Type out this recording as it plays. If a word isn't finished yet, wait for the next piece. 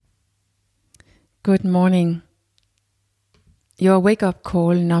Good morning. Your wake-up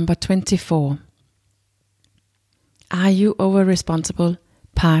call number 24. Are you over-responsible?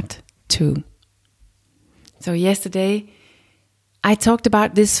 Part 2. So yesterday I talked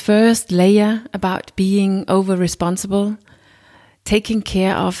about this first layer about being over-responsible, taking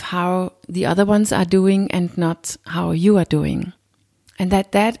care of how the other ones are doing and not how you are doing. And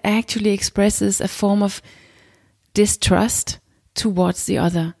that actually expresses a form of distrust towards the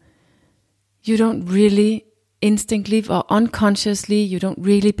other. You don't really instinctively or unconsciously, you don't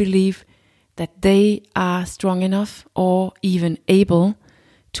really believe that they are strong enough or even able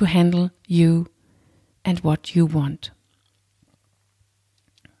to handle you and what you want.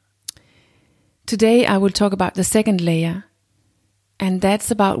 Today I will talk about the second layer, and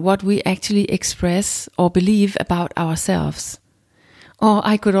that's about what we actually express or believe about ourselves. Or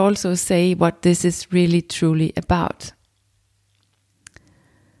I could also say what this is really truly about.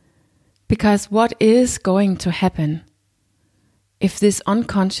 Because what is going to happen if this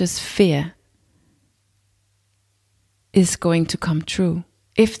unconscious fear is going to come true?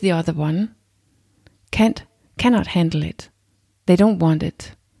 If the other one cannot handle it, they don't want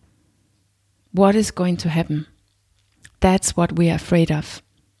it, what is going to happen? That's what we are afraid of.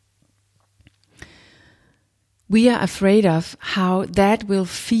 We are afraid of how that will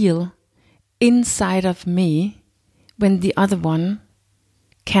feel inside of me when the other one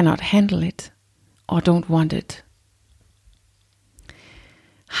cannot handle it or don't want it.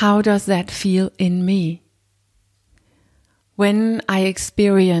 How does that feel in me when I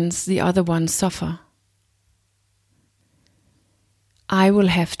experience the other one suffer? I will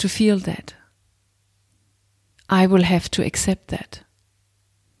have to feel that. I will have to accept that.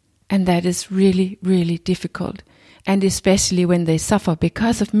 And that is really, really difficult. And especially when they suffer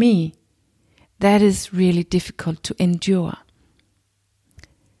because of me, that is really difficult to endure.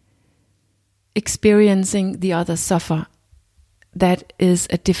 Experiencing the other suffer, that is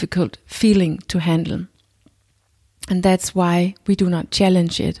a difficult feeling to handle. And that's why we do not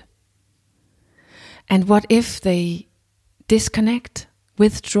challenge it. And what if they disconnect,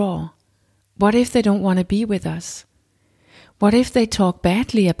 withdraw? What if they don't want to be with us? What if they talk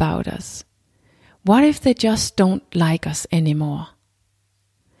badly about us? What if they just don't like us anymore?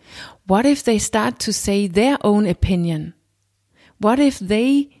 What if they start to say their own opinion? What if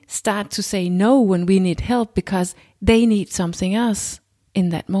they start to say no when we need help because they need something else in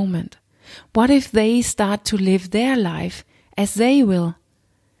that moment? What if they start to live their life as they will?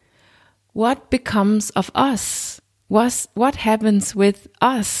 What becomes of us? What happens with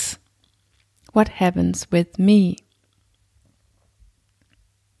us? What happens with me?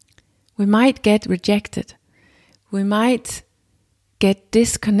 We might get rejected. We might get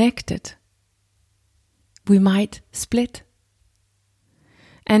disconnected. We might split.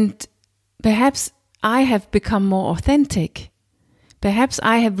 And perhaps I have become more authentic. Perhaps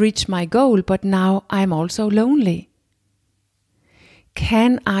I have reached my goal, but now I'm also lonely.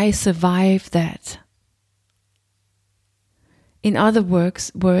 Can I survive that? In other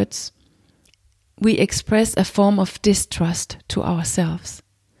words, we express a form of distrust to ourselves.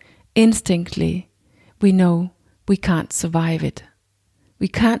 Instinctively, we know we can't survive it. We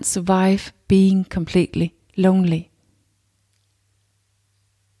can't survive being completely lonely.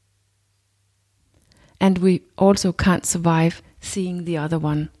 And we also can't survive seeing the other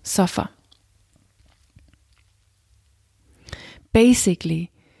one suffer.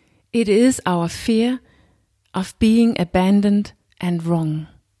 Basically, it is our fear of being abandoned and wrong.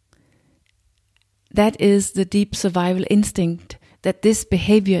 That is the deep survival instinct that this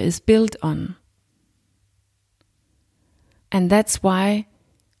behavior is built on. And that's why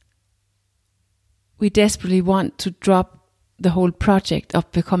we desperately want to drop the whole project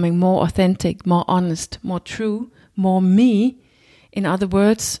of becoming more authentic, more honest, more true, more me. In other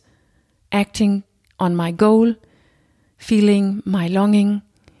words, acting on my goal, feeling my longing,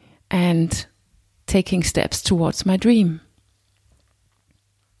 and taking steps towards my dream.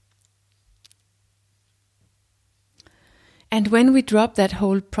 And when we drop that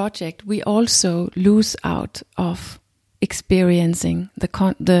whole project, we also lose out of experiencing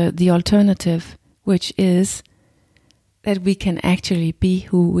the alternative, which is that we can actually be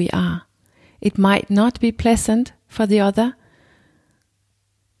who we are. It might not be pleasant for the other,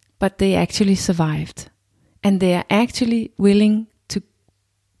 but they actually survived. And they are actually willing to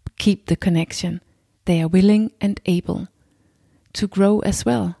keep the connection. They are willing and able to grow as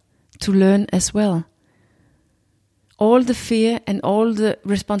well, to learn as well. All the fear and all the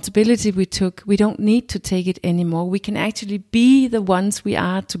responsibility we took, we don't need to take it anymore. We can actually be the ones we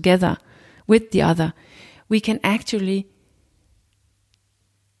are together with the other. We can actually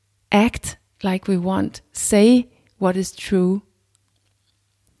act like we want, say what is true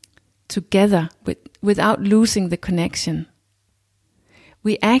together without losing the connection,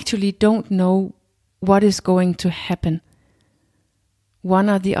 we actually don't know what is going to happen. One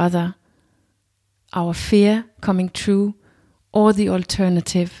or the other, our fear coming true, or the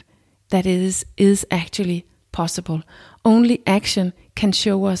alternative that is actually possible. Only action can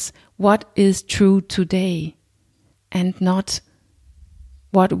show us what is true today and not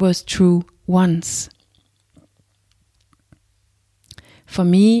what was true once. For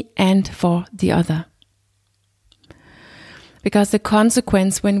me and for the other. Because the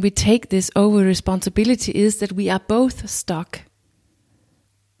consequence when we take this over responsibility is that we are both stuck.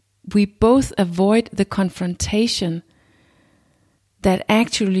 We both avoid the confrontation that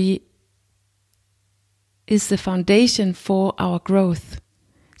actually is the foundation for our growth,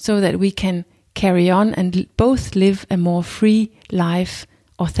 so that we can carry on and both live a more free life,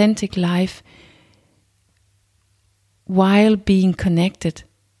 authentic life, while being connected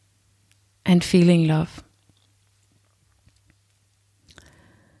and feeling love.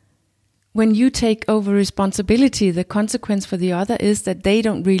 When you take over responsibility, the consequence for the other is that they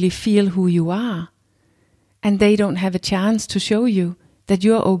don't really feel who you are. And they don't have a chance to show you that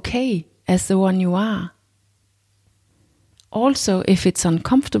you're okay as the one you are. Also, if it's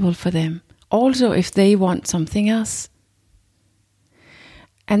uncomfortable for them. Also, if they want something else.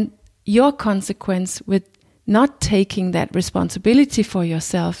 And your consequence with not taking that responsibility for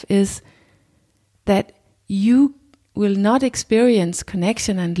yourself is that you will not experience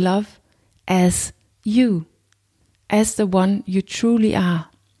connection and love as you, as the one you truly are.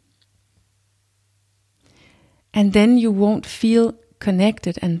 And then you won't feel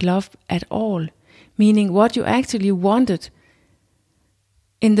connected and loved at all, meaning what you actually wanted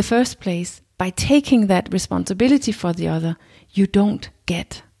in the first place, by taking that responsibility for the other, you don't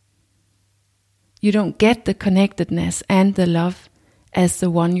get. You don't get the connectedness and the love as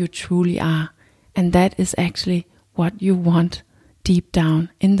the one you truly are. And that is actually what you want deep down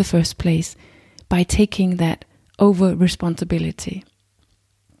in the first place, by taking that over responsibility.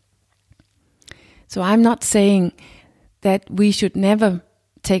 So I'm not saying that we should never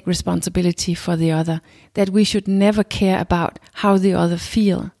take responsibility for the other, that we should never care about how the other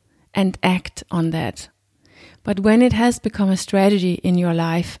feel and act on that. But when it has become a strategy in your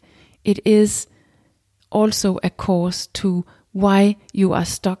life, it is also a cause to why you are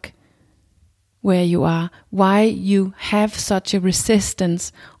stuck where you are, why you have such a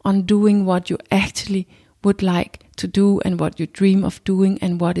resistance on doing what you actually would like to do and what you dream of doing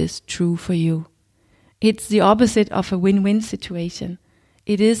and what is true for you. It's the opposite of a win-win situation.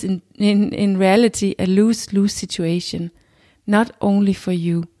 It is in reality a lose-lose situation, not only for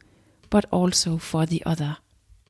you, but also for the other.